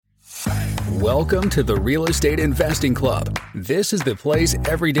Welcome to the Real Estate Investing Club. This is the place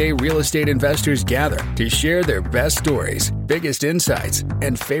everyday real estate investors gather to share their best stories, biggest insights,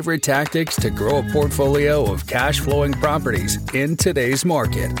 and favorite tactics to grow a portfolio of cash flowing properties in today's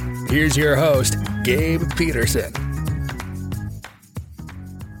market. Here's your host, Gabe Peterson.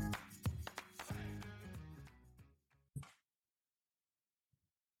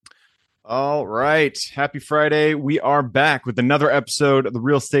 All right. Happy Friday. We are back with another episode of the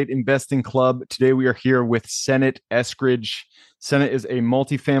Real Estate Investing Club. Today we are here with Senate Eskridge. Senate is a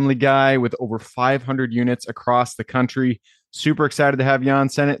multifamily guy with over 500 units across the country. Super excited to have you on,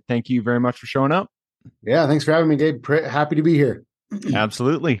 Senate. Thank you very much for showing up. Yeah, thanks for having me, Gabe. Happy to be here.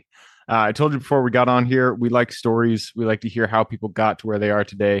 Absolutely. I told you before we got on here, we like stories. We like to hear how people got to where they are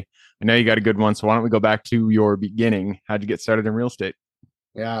today. I know you got a good one, so why don't we go back to your beginning? How'd you get started in real estate?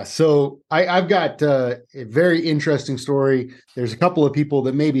 Yeah, so I've got a very interesting story. There's a couple of people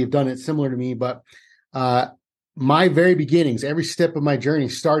that maybe have done it similar to me, but my very beginnings, every step of my journey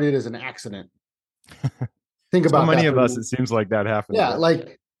started as an accident. Think about so many that of us, it seems like that happens. Yeah,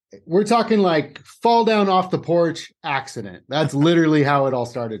 like we're talking like fall down off the porch accident. That's literally how it all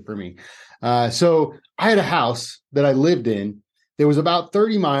started for me. So I had a house that I lived in. It was about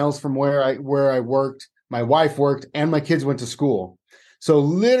 30 miles from where I worked, my wife worked, and my kids went to school. So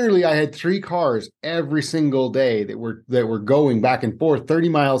literally I had 3 cars every single day that were going back and forth 30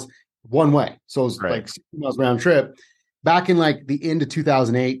 miles one way. So it was like 60 miles round trip back in like the end of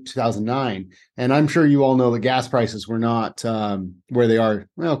 2008, 2009. And I'm sure you all know the gas prices were not where they are,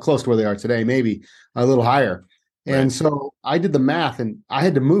 well, close to where they are today, maybe a little higher. Right. And so I did the math and I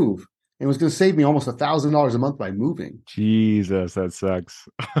had to move. And it was going to save me almost $1,000 a month by moving. Jesus, that sucks.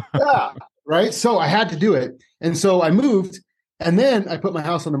 Yeah, right. So I had to do it. And so I moved. And then I put my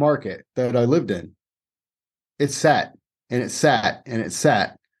house on the market that I lived in. It sat and it sat and it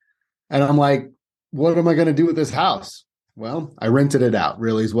sat. And I'm like, what am I going to do with this house? Well, I rented it out,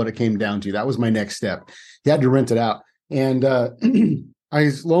 really is what it came down to. That was my next step. You had to rent it out. And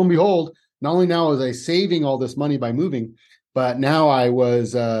lo and behold, not only now was I saving all this money by moving, but now I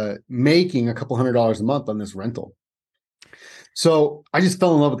was making a couple $100s a month on this rental. So I just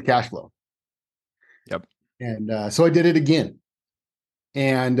fell in love with the cash flow. Yep. And so I did it again.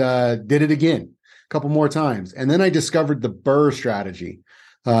 And did it again a couple more times. And then I discovered the BRRRR strategy.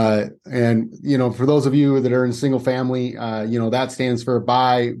 And, you know, for those of you that are in single family, you know, that stands for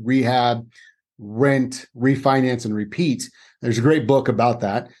buy, rehab, rent, refinance, and repeat. There's a great book about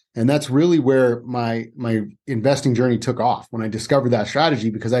that. And that's really where my investing journey took off when I discovered that strategy,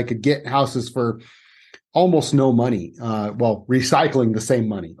 because I could get houses for almost no money, recycling the same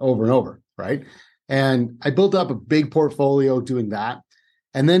money over and over, right? And I built up a big portfolio doing that.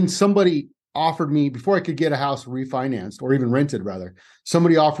 And then somebody offered me, before I could get a house refinanced or even rented rather,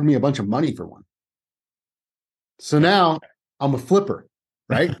 somebody offered me a bunch of money for one. So now I'm a flipper,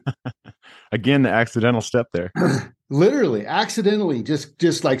 right? Again, the accidental step there. Literally, accidentally,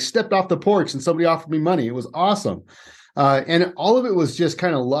 just like stepped off the porch and somebody offered me money. It was awesome. And all of it was just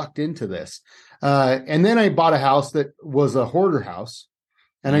kind of lucked into this. And then I bought a house that was a hoarder house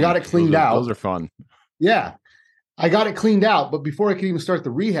and I got it cleaned out. Those are fun. Yeah. I got it cleaned out, but before I could even start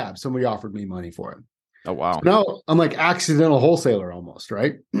the rehab, somebody offered me money for it. Oh, wow. So now I'm like accidental wholesaler almost,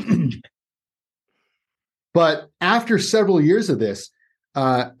 right? But after several years of this,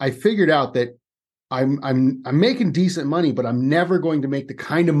 I figured out that I'm making decent money, but I'm never going to make the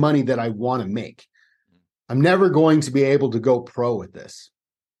kind of money that I want to make. I'm never going to be able to go pro with this.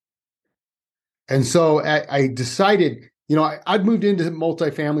 And so I decided, you know, I'd moved into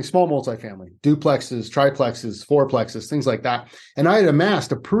multifamily, small multifamily, duplexes, triplexes, fourplexes, things like that. And I had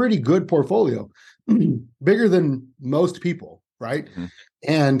amassed a pretty good portfolio, bigger than most people, right? Mm-hmm.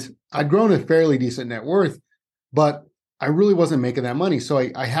 And I'd grown a fairly decent net worth, but I really wasn't making that money. So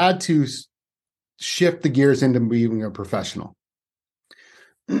I had to shift the gears into being a professional.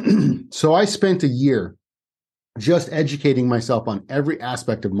 So I spent a year just educating myself on every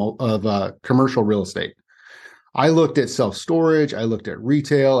aspect of commercial real estate. I looked at self-storage, I looked at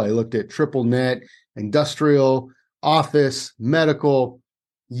retail, I looked at triple net, industrial, office, medical,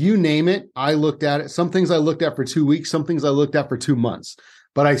 you name it. I looked at it. Some things I looked at for 2 weeks, some things I looked at for 2 months,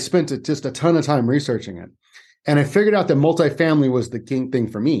 but I spent just a ton of time researching it. And I figured out that multifamily was the king thing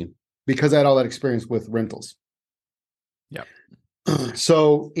for me because I had all that experience with rentals. Yeah.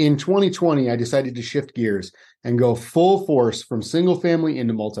 So in 2020, I decided to shift gears and go full force from single family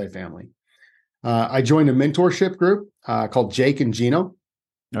into multifamily. I joined a mentorship group called Jake and Gino.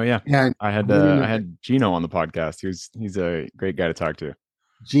 Oh yeah, and I had Gino on the podcast. He's a great guy to talk to.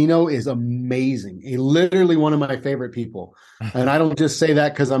 Gino is amazing. He literally one of my favorite people. And I don't just say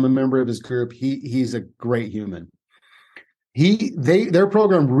that because I'm a member of his group. He's a great human. Their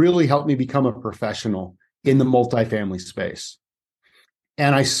program really helped me become a professional in the multifamily space.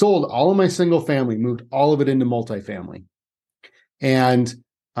 And I sold all of my single family, moved all of it into multifamily. And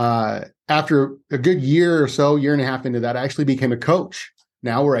after a good year or so, year and a half into that, I actually became a coach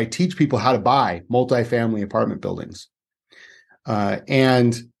now where I teach people how to buy multifamily apartment buildings.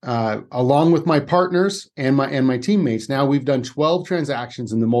 Along with my partners and my teammates, now we've done 12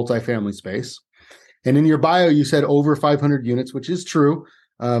 transactions in the multifamily space. And in your bio, you said over 500 units, which is true.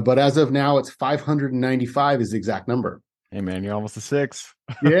 But as of now, it's 595 is the exact number. Hey, man, you're almost a 6.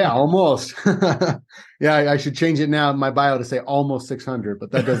 Yeah, almost. Yeah, I should change it now in my bio to say almost 600,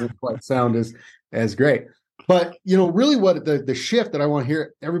 but that doesn't quite sound as great. But, really what the shift that I want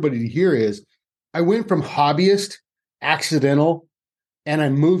everybody to hear is I went from hobbyist, accidental, and I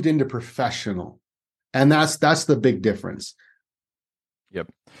moved into professional. And that's the big difference. Yep.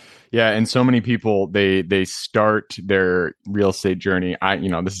 Yeah, and so many people they start their real estate journey.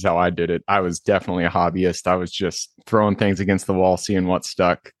 This is how I did it. I was definitely a hobbyist. I was just throwing things against the wall, seeing what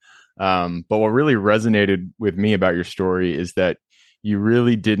stuck. But what really resonated with me about your story is that you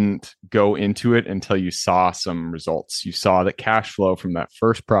really didn't go into it until you saw some results. You saw the cash flow from that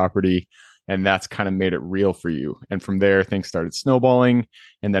first property, and that's kind of made it real for you. And from there, things started snowballing,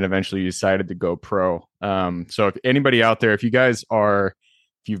 and then eventually you decided to go pro. So if anybody out there, if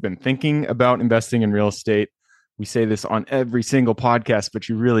you've been thinking about investing in real estate, we say this on every single podcast, but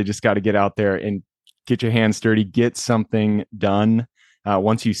you really just got to get out there and get your hands dirty, get something done.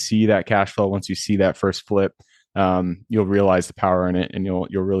 Once you see that cash flow, once you see that first flip, you'll realize the power in it, and you'll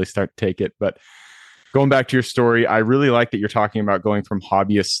really start to take it. But going back to your story, I really like that you're talking about going from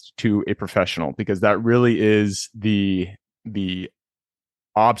hobbyist to a professional, because that really is the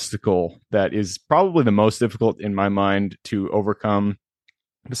obstacle that is probably the most difficult in my mind to overcome.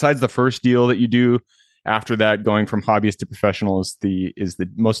 Besides the first deal that you do, after that, going from hobbyist to professional is the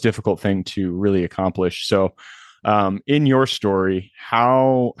most difficult thing to really accomplish. So, in your story,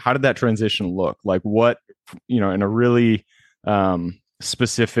 how did that transition look? Like, what, in a really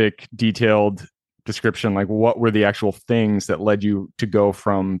specific, detailed description, like what were the actual things that led you to go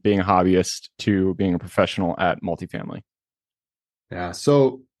from being a hobbyist to being a professional at multifamily? Yeah,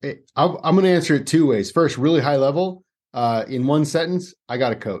 so I'm going to answer it two ways. First, really high level. In one sentence, I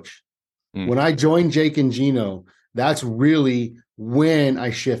got a coach. When I joined Jake and Gino, that's really when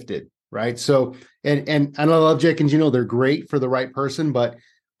I shifted, right? So, and I love Jake and Gino. They're great for the right person, but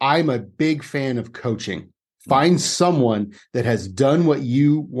I'm a big fan of coaching. Find someone that has done what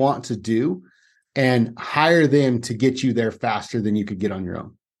you want to do and hire them to get you there faster than you could get on your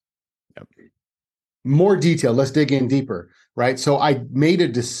own. Yep. More detail. Let's dig in deeper, right? So I made a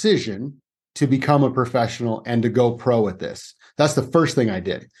decision to become a professional and to go pro at this. That's the first thing I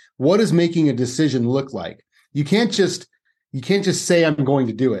did. What does making a decision look like? You can't just say I'm going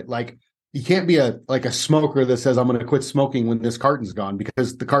to do it. Like, you can't be a smoker that says I'm going to quit smoking when this carton's gone,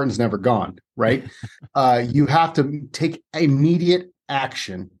 because the carton's never gone, right? You have to take immediate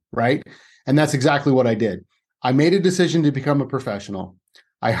action, right? And that's exactly what I did. I made a decision to become a professional.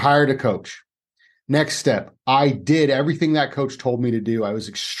 I hired a coach. Next step, I did everything that coach told me to do. I was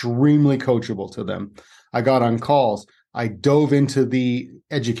extremely coachable to them. I got on calls. I dove into the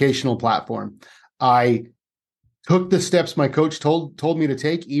educational platform. I took the steps my coach told me to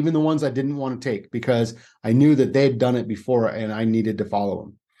take, even the ones I didn't want to take, because I knew that they had done it before and I needed to follow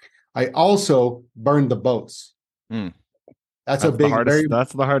them. I also burned the boats. That's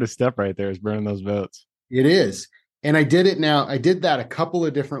the hardest step right there, is burning those boats. It is. And I did it now. I did that a couple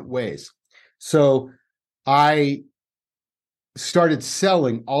of different ways. So I started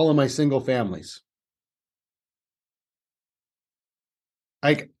selling all of my single families.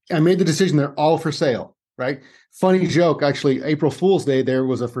 I made the decision they're all for sale, right? Funny joke, actually, April Fool's Day, there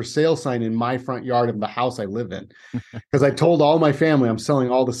was a for sale sign in my front yard of the house I live in, because I told all my family I'm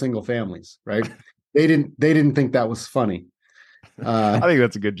selling all the single families, right? They didn't think that was funny. I think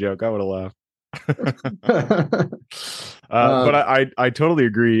that's a good joke. I would have laughed. But I totally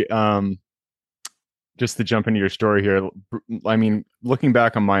agree. Just to jump into your story here, I mean, looking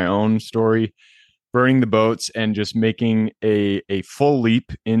back on my own story, burning the boats and just making a full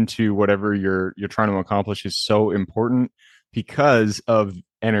leap into whatever you're trying to accomplish is so important because of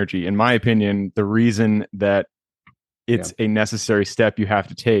energy. In my opinion, the reason that it's a necessary step you have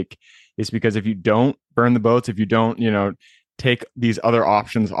to take is because if you don't burn the boats, if you don't, take these other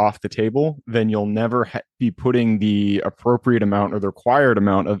options off the table, then you'll never be putting the appropriate amount or the required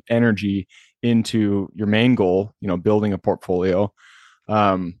amount of energy into your main goal, building a portfolio.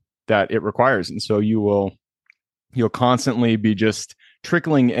 that it requires. And so you'll constantly be just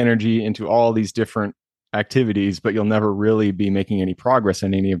trickling energy into all these different activities, but you'll never really be making any progress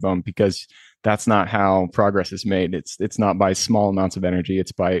in any of them, because that's not how progress is made. It's not by small amounts of energy.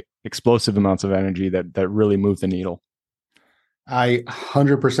 It's by explosive amounts of energy that really move the needle. I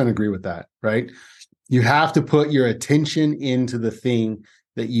 100% agree with that, right? You have to put your attention into the thing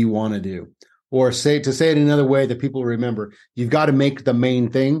that you want to do. Or say it another way that people remember, you've got to make the main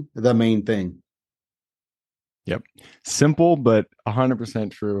thing the main thing. Yep. Simple, but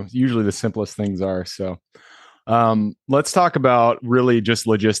 100% true. Usually the simplest things are. So let's talk about really just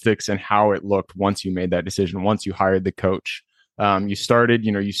logistics and how it looked once you made that decision, once you hired the coach. You started,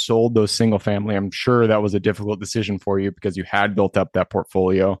 you sold those single family. I'm sure that was a difficult decision for you because you had built up that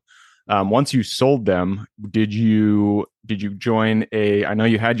portfolio. Once you sold them, did you join I know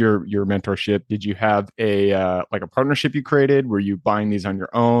you had your mentorship. Did you have a partnership you created? Were you buying these on your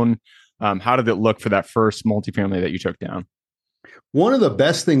own? How did it look for that first multifamily that you took down? One of the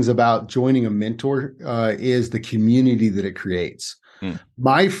best things about joining a mentor is the community that it creates.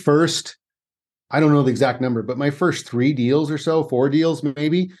 My first, I don't know the exact number, but my first 3 deals or so, 4 deals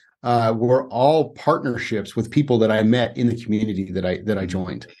maybe, were all partnerships with people that I met in the community that I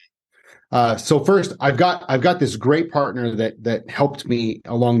joined. So first, I've got this great partner that helped me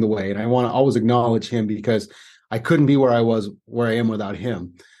along the way, and I want to always acknowledge him because I couldn't be where I am without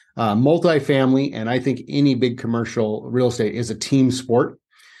him. Multifamily, and I think any big commercial real estate, is a team sport,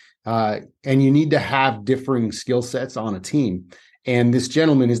 and you need to have differing skill sets on a team. And this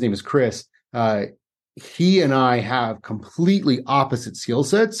gentleman, his name is Chris. He and I have completely opposite skill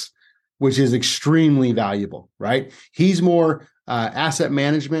sets, which is extremely valuable, right? He's more asset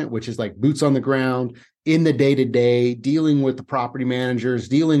management, which is like boots on the ground in the day-to-day, dealing with the property managers,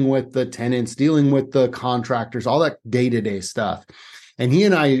 dealing with the tenants, dealing with the contractors, all that day-to-day stuff. And he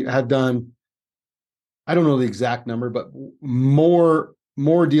and I have done, I don't know the exact number, but more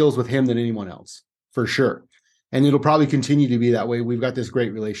deals with him than anyone else, for sure. And it'll probably continue to be that way. We've got this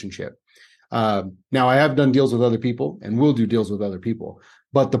great relationship. Now, I have done deals with other people and will do deals with other people.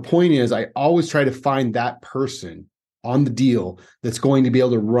 But the point is, I always try to find that person on the deal that's going to be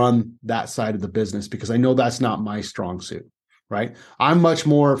able to run that side of the business, because I know that's not my strong suit, right? I'm much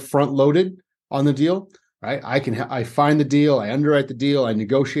more front-loaded on the deal. Right. I find the deal, I underwrite the deal, I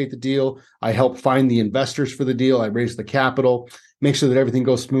negotiate the deal, I help find the investors for the deal, I raise the capital, make sure that everything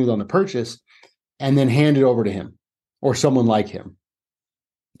goes smooth on the purchase, and then hand it over to him or someone like him.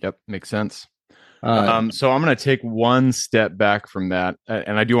 Yep. Makes sense. So I'm going to take one step back from that.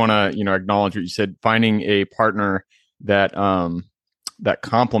 And I do want to, acknowledge what you said. Finding a partner that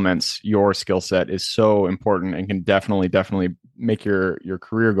complements your skill set is so important and can definitely make your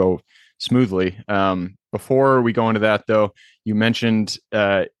career go smoothly. Before we go into that, though, you mentioned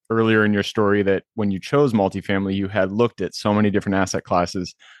earlier in your story that when you chose multifamily, you had looked at so many different asset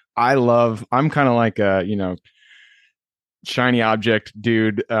classes. I'm kind of like a, shiny object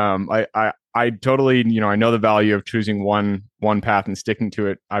dude. I totally, I know the value of choosing one path and sticking to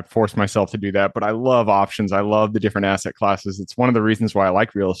it. I've forced myself to do that, but I love options. I love the different asset classes. It's one of the reasons why I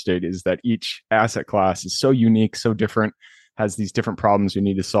like real estate, is that each asset class is so unique, so different, has these different problems you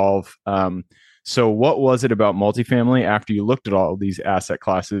need to solve. So what was it about multifamily, after you looked at all of these asset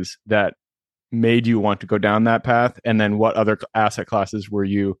classes, that made you want to go down that path? And then what other asset classes were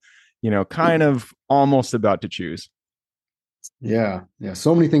you, kind of almost about to choose? Yeah.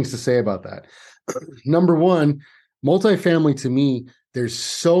 So many things to say about that. Number one, multifamily, to me, there's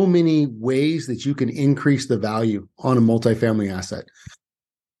so many ways that you can increase the value on a multifamily asset.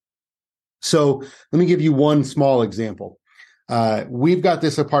 So let me give you one small example. We've got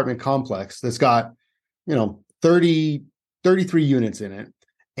this apartment complex that's got, 33 units in it,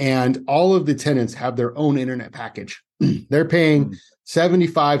 and all of the tenants have their own internet package. They're paying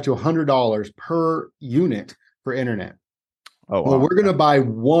 $75 to $100 per unit for internet. Oh, wow. Well, we're going to buy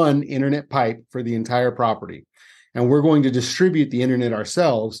one internet pipe for the entire property, and we're going to distribute the internet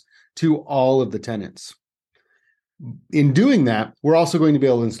ourselves to all of the tenants. In doing that, we're also going to be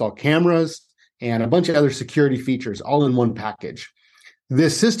able to install cameras and a bunch of other security features all in one package.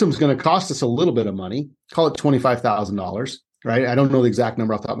 This system is going to cost us a little bit of money, call it $25,000, right? I don't know the exact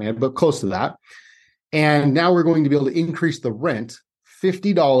number off the top of my head, but close to that. And now we're going to be able to increase the rent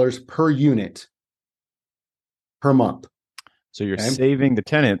 $50 per unit per month. So you're saving the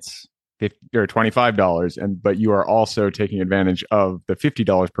tenants $25, but you are also taking advantage of the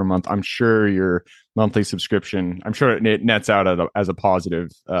 $50 per month. I'm sure your monthly subscription, I'm sure it nets out as a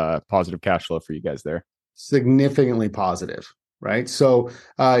positive cash flow for you guys there. Significantly positive, right? So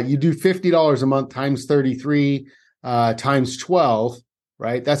you do $50 a month times 33 times 12,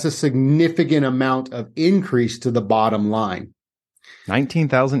 right? That's a significant amount of increase to the bottom line.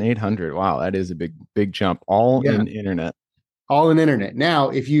 19,800. Wow, that is a big jump. All in internet. All in internet. Now,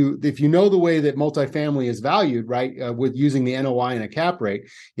 if you know the way that multifamily is valued, right, with using the NOI and a cap rate,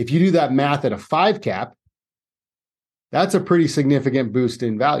 if you do that math at a 5 cap, that's a pretty significant boost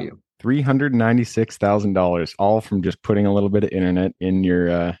in value. $396,000, all from just putting a little bit of internet in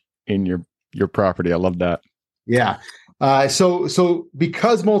your property. I love that. Yeah. So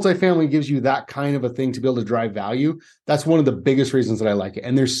because multifamily gives you that kind of a thing to be able to drive value, that's one of the biggest reasons that I like it.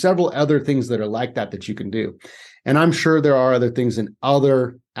 And there's several other things that are like that you can do. And I'm sure there are other things in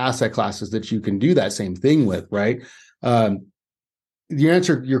other asset classes that you can do that same thing with, right? You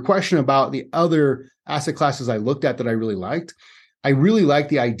answered your question about the other asset classes I looked at that I really liked. I really like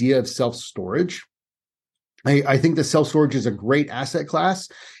the idea of self-storage. I think that self-storage is a great asset class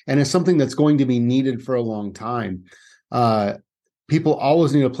and it's something that's going to be needed for a long time. People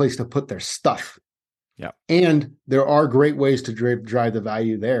always need a place to put their stuff. Yeah. And there are great ways to drive the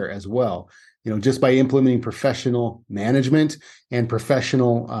value there as well. Just by implementing professional management and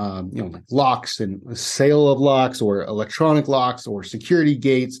professional, like locks and sale of locks or electronic locks or security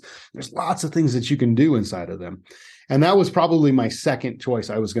gates. There's lots of things that you can do inside of them. And that was probably my second choice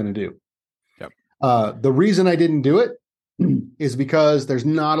I was going to do. Yep. The reason I didn't do it is because there's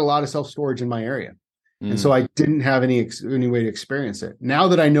not a lot of self-storage in my area. And so I didn't have any way to experience it. Now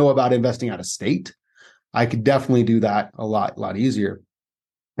that I know about investing out of state, I could definitely do that a lot easier.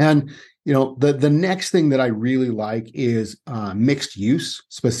 And the next thing that I really like is mixed use,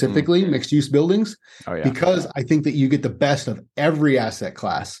 specifically mixed use buildings, because I think that you get the best of every asset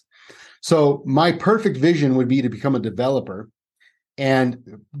class. So my perfect vision would be to become a developer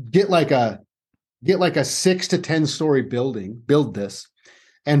and get like a 6 to 10 story building, build this,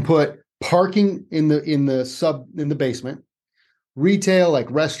 and put parking in the basement, retail like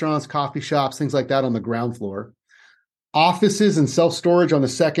restaurants, coffee shops, things like that on the ground floor, offices and self-storage on the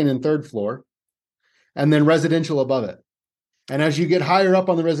second and third floor, and then residential above it. And as you get higher up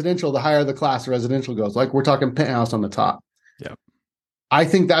on the residential, the higher the class of residential goes. Like we're talking penthouse on the top. Yeah. I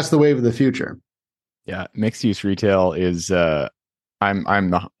think that's the wave of the future. Yeah. Mixed use retail is, I'm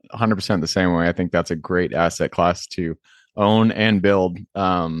 100% the same way. I think that's a great asset class to own and build.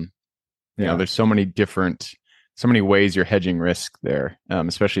 There's so many ways you're hedging risk there,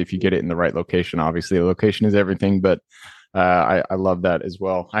 especially if you get it in the right location. Obviously, the location is everything, but I love that as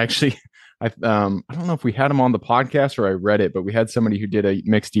well. I don't know if we had him on the podcast or I read it, but we had somebody who did a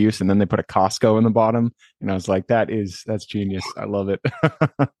mixed use and then they put a Costco in the bottom, and I was like, that's genius. I love it.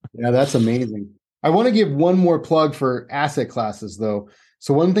 Yeah, that's amazing. I want to give one more plug for asset classes, though.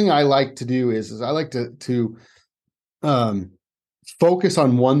 So one thing I like to do is I like to focus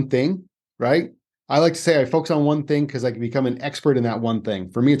on one thing, right? I like to say I focus on one thing because I can become an expert in that one thing.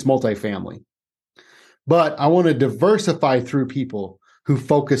 For me, it's multifamily. But I want to diversify through people who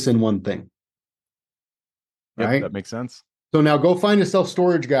focus in one thing. Yep, right? That makes sense. So now go find a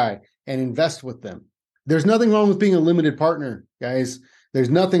self-storage guy and invest with them. There's nothing wrong with being a limited partner, guys. There's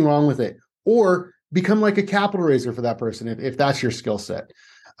nothing wrong with it. Or become like a capital raiser for that person if that's your skill set.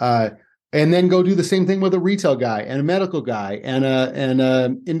 And then go do the same thing with a retail guy and a medical guy and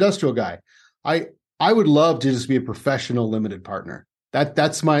a industrial guy. I would love to just be a professional limited partner.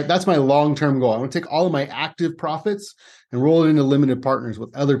 That's my long-term goal. I want to take all of my active profits and roll it into limited partners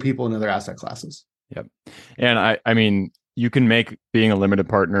with other people in other asset classes. Yep. And I mean, you can make being a limited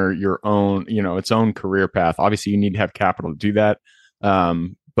partner your own, its own career path. Obviously, you need to have capital to do that.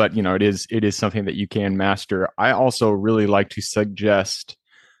 But it is something that you can master. I also really like to suggest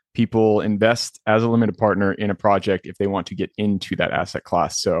people invest as a limited partner in a project if they want to get into that asset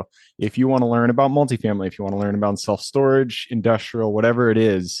class. So if you want to learn about multifamily, if you want to learn about self-storage, industrial, whatever it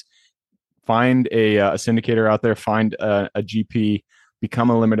is, find a syndicator out there, find a GP, become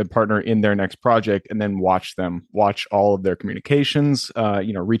a limited partner in their next project, and then watch all of their communications,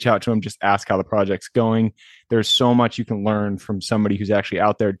 reach out to them, just ask how the project's going. There's so much you can learn from somebody who's actually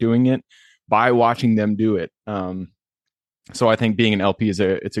out there doing it by watching them do it. So I think being an LP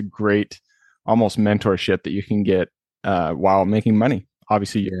it's a great almost mentorship that you can get while making money.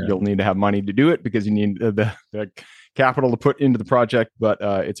 Obviously, you'll need to have money to do it because you need the capital to put into the project, but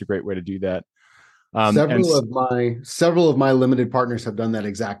it's a great way to do that. Several of my limited partners have done that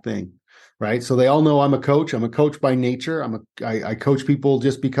exact thing, right? So they all know I'm a coach. I'm a coach by nature. I coach people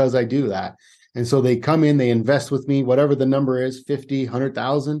just because I do that. And so they come in, they invest with me, whatever the number is, 50,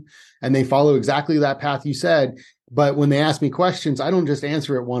 100,000, and they follow exactly that path you said. But when they ask me questions, I don't just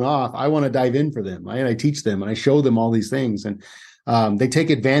answer it one off. I want to dive in for them. I teach them and I show them all these things, and they take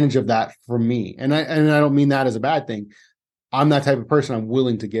advantage of that from me. And I don't mean that as a bad thing. I'm that type of person. I'm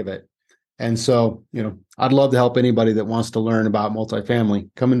willing to give it. And so, I'd love to help anybody that wants to learn about multifamily.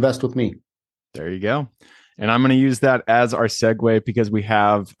 Come invest with me. There you go. And I'm going to use that as our segue because we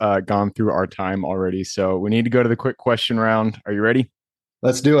have gone through our time already. So we need to go to the quick question round. Are you ready?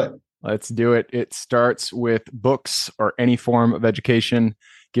 Let's do it. Let's do it. It starts with books or any form of education.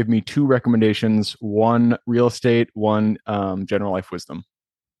 Give me 2 recommendations, 1 real estate, 1 general life wisdom.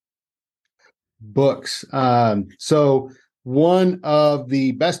 Books. So one of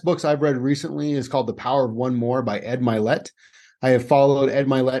the best books I've read recently is called The Power of One More by Ed Mylett. I have followed Ed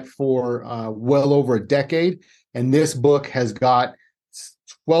Mylett for well over a decade, and this book has got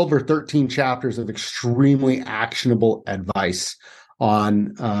 12 or 13 chapters of extremely actionable advice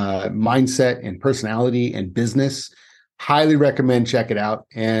on mindset and personality and business. Highly recommend check it out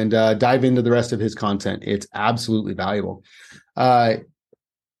and dive into the rest of his content. It's absolutely valuable. I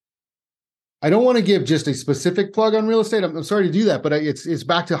don't want to give just a specific plug on real estate. I'm sorry to do that, but it's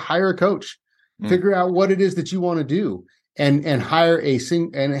back to hire a coach. Figure out what it is that you want to do and hire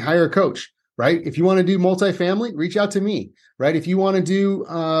a coach, right? If you want to do multifamily, reach out to me, right? If you want to do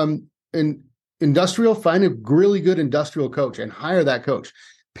an industrial, find a really good industrial coach and hire that coach.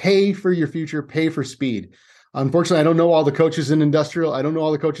 Pay for your future, pay for speed. Unfortunately, I don't know all the coaches in industrial. I don't know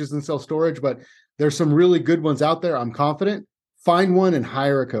all the coaches in self-storage, but there's some really good ones out there. I'm confident. Find one and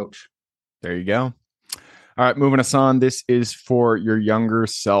hire a coach. There you go. All right, moving us on. This is for your younger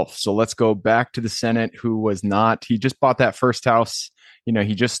self. So let's go back to the Senate he just bought that first house.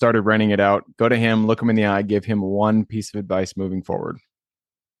 He just started renting it out. Go to him, look him in the eye, give him 1 piece of advice moving forward.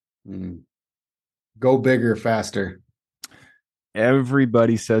 Go bigger, faster.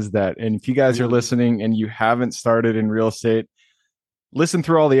 Everybody says that. And if you guys are listening and you haven't started in real estate, listen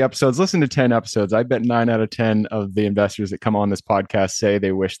through all the episodes, listen to 10 episodes. I bet 9 out of 10 of the investors that come on this podcast say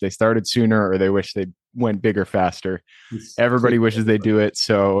they wish they started sooner or they wish they went bigger, faster. Everybody wishes they do it.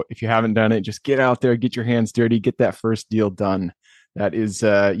 So if you haven't done it, just get out there, get your hands dirty, get that first deal done. That is,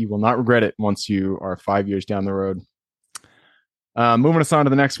 you will not regret it once you are 5 years down the road. Moving us on to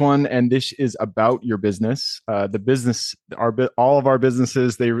the next one, and this is about your business. The business, all of our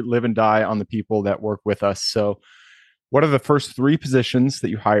businesses, they live and die on the people that work with us. So what are the first 3 positions that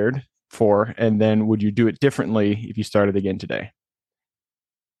you hired for? And then would you do it differently if you started again today?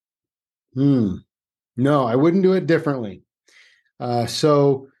 No, I wouldn't do it differently.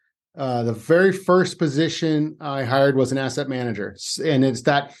 The very first position I hired was an asset manager. And it's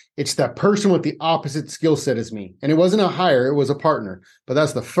that person with the opposite skill set as me. And it wasn't a hire, it was a partner. But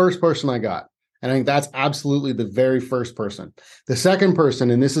that's the first person I got. And I think that's absolutely the very first person. The second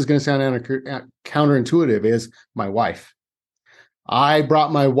person, and this is going to sound counterintuitive, is my wife. I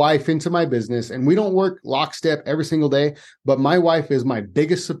brought my wife into my business, and we don't work lockstep every single day, but my wife is my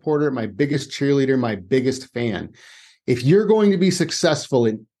biggest supporter, my biggest cheerleader, my biggest fan. If you're going to be successful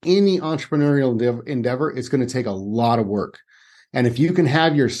in any entrepreneurial endeavor, it's going to take a lot of work. And if you can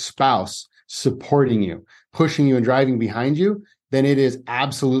have your spouse supporting you, pushing you, and driving behind you, then it is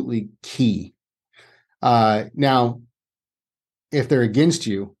absolutely key. Now, if they're against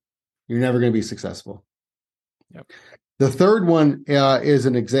you, you're never going to be successful. Yep. The third one is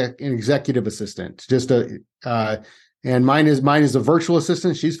an executive assistant. And mine is a virtual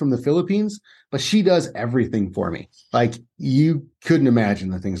assistant. She's from the Philippines, but she does everything for me. Like, you couldn't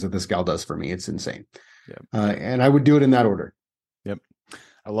imagine the things that this gal does for me. It's insane. Yep. And I would do it in that order. Yep.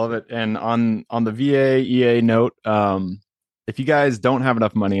 I love it. And on the VA EA note, if you guys don't have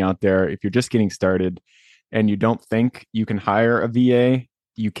enough money out there, if you're just getting started and you don't think you can hire a VA,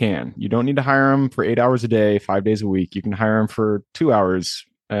 you can. You don't need to hire them for 8 hours a day, 5 days a week. You can hire them for 2 hours,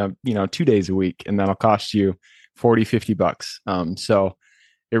 2 days a week, and that'll cost you $40-$50. So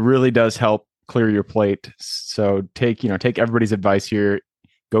it really does help clear your plate. So take everybody's advice here.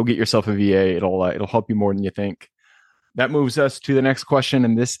 Go get yourself a VA. It'll help you more than you think. That moves us to the next question,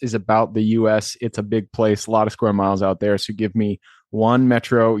 and this is about the U.S. It's a big place, a lot of square miles out there. So give me 1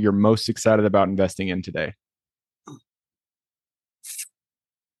 metro you're most excited about investing in today.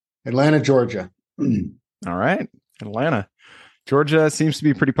 Atlanta, Georgia. All right. Atlanta. Georgia seems to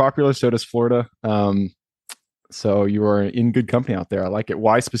be pretty popular. So does Florida. So you are in good company out there. I like it.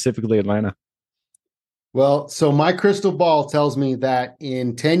 Why specifically Atlanta? Well, so my crystal ball tells me that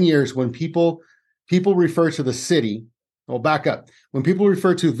in 10 years, when people refer to the city, well, back up. When people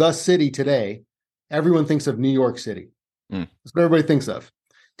refer to the city today, everyone thinks of New York City. That's what everybody thinks of.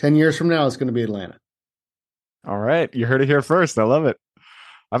 10 years from now, it's going to be Atlanta. All right. You heard it here first. I love it.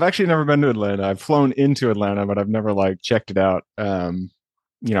 I've actually never been to Atlanta. I've flown into Atlanta, but I've never checked it out. I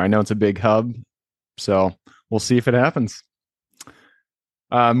know it's a big hub, so we'll see if it happens.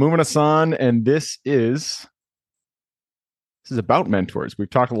 Moving us on, and this is This is about mentors. We've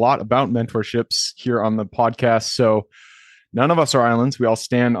talked a lot about mentorships here on the podcast. So none of us are islands. We all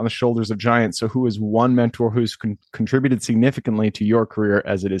stand on the shoulders of giants. So who is one mentor who's contributed significantly to your career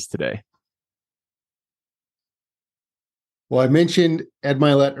as it is today? Well, I mentioned Ed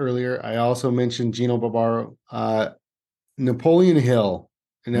Milet earlier. I also mentioned Gino Barbaro, Napoleon Hill.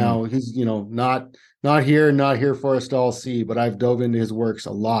 Now he's, not here for us to all see, but I've dove into his works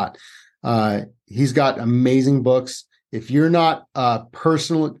a lot. He's got amazing books. If you're not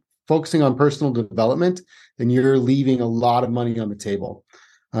focusing on personal development, then you're leaving a lot of money on the table.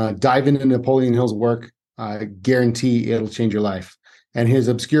 Dive into Napoleon Hill's work. I guarantee it'll change your life. And his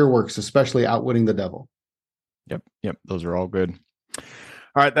obscure works, especially Outwitting the Devil. Yep. Those are all good.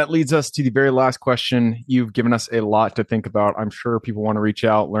 All right. That leads us to the very last question. You've given us a lot to think about. I'm sure people want to reach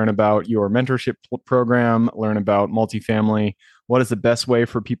out, learn about your mentorship program, learn about multifamily. What is the best way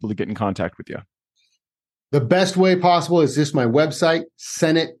for people to get in contact with you? The best way possible is just my website,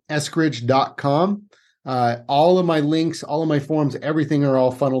 senateeskridge.com. All of my links, all of my forms, everything are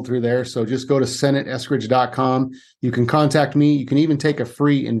all funneled through there. So just go to senateeskridge.com. You can contact me. You can even take a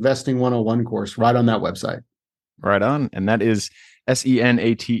free Investing 101 course right on that website. Right on. And that is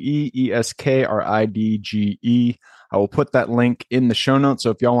SenateEskridge. I will put that link in the show notes.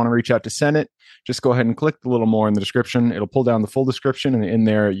 So if y'all want to reach out to Senate, just go ahead and click a little more in the description. It'll pull down the full description, and in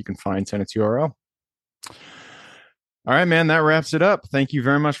there you can find Senate's URL. All right, man, that wraps it up. Thank you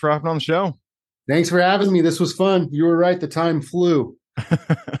very much for hopping on the show. Thanks for having me. This was fun. You were right. The time flew.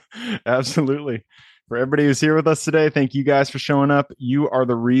 Absolutely. For everybody who's here with us today, thank you guys for showing up. You are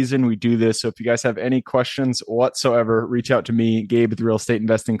the reason we do this. So if you guys have any questions whatsoever, reach out to me, Gabe at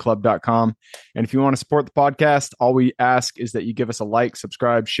therealestateinvestingclub.com. And if you want to support the podcast, all we ask is that you give us a like,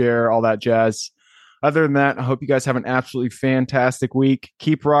 subscribe, share, all that jazz. Other than that, I hope you guys have an absolutely fantastic week.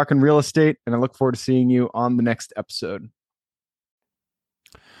 Keep rocking real estate, and I look forward to seeing you on the next episode.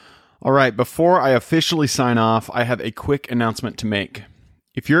 All right, before I officially sign off, I have a quick announcement to make.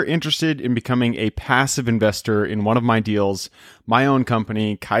 If you're interested in becoming a passive investor in one of my deals, my own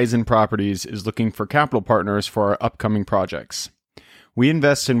company, Kaizen Properties, is looking for capital partners for our upcoming projects. We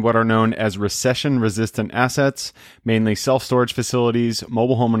invest in what are known as recession-resistant assets, mainly self-storage facilities,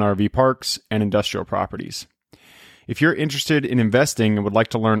 mobile home and RV parks, and industrial properties. If you're interested in investing and would like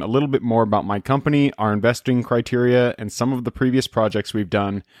to learn a little bit more about my company, our investing criteria, and some of the previous projects we've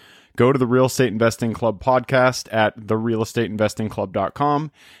done, go to the Real Estate Investing Club podcast at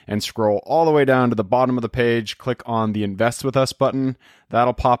therealestateinvestingclub.com and scroll all the way down to the bottom of the page. Click on the Invest With Us button.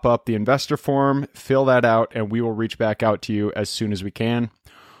 That'll pop up the investor form. Fill that out, and we will reach back out to you as soon as we can.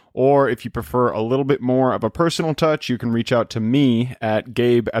 Or if you prefer a little bit more of a personal touch, you can reach out to me at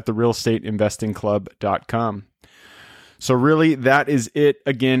Gabe at therealestateinvestingclub.com. So really, that is it.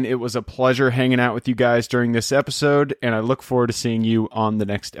 Again, it was a pleasure hanging out with you guys during this episode, and I look forward to seeing you on the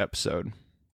next episode.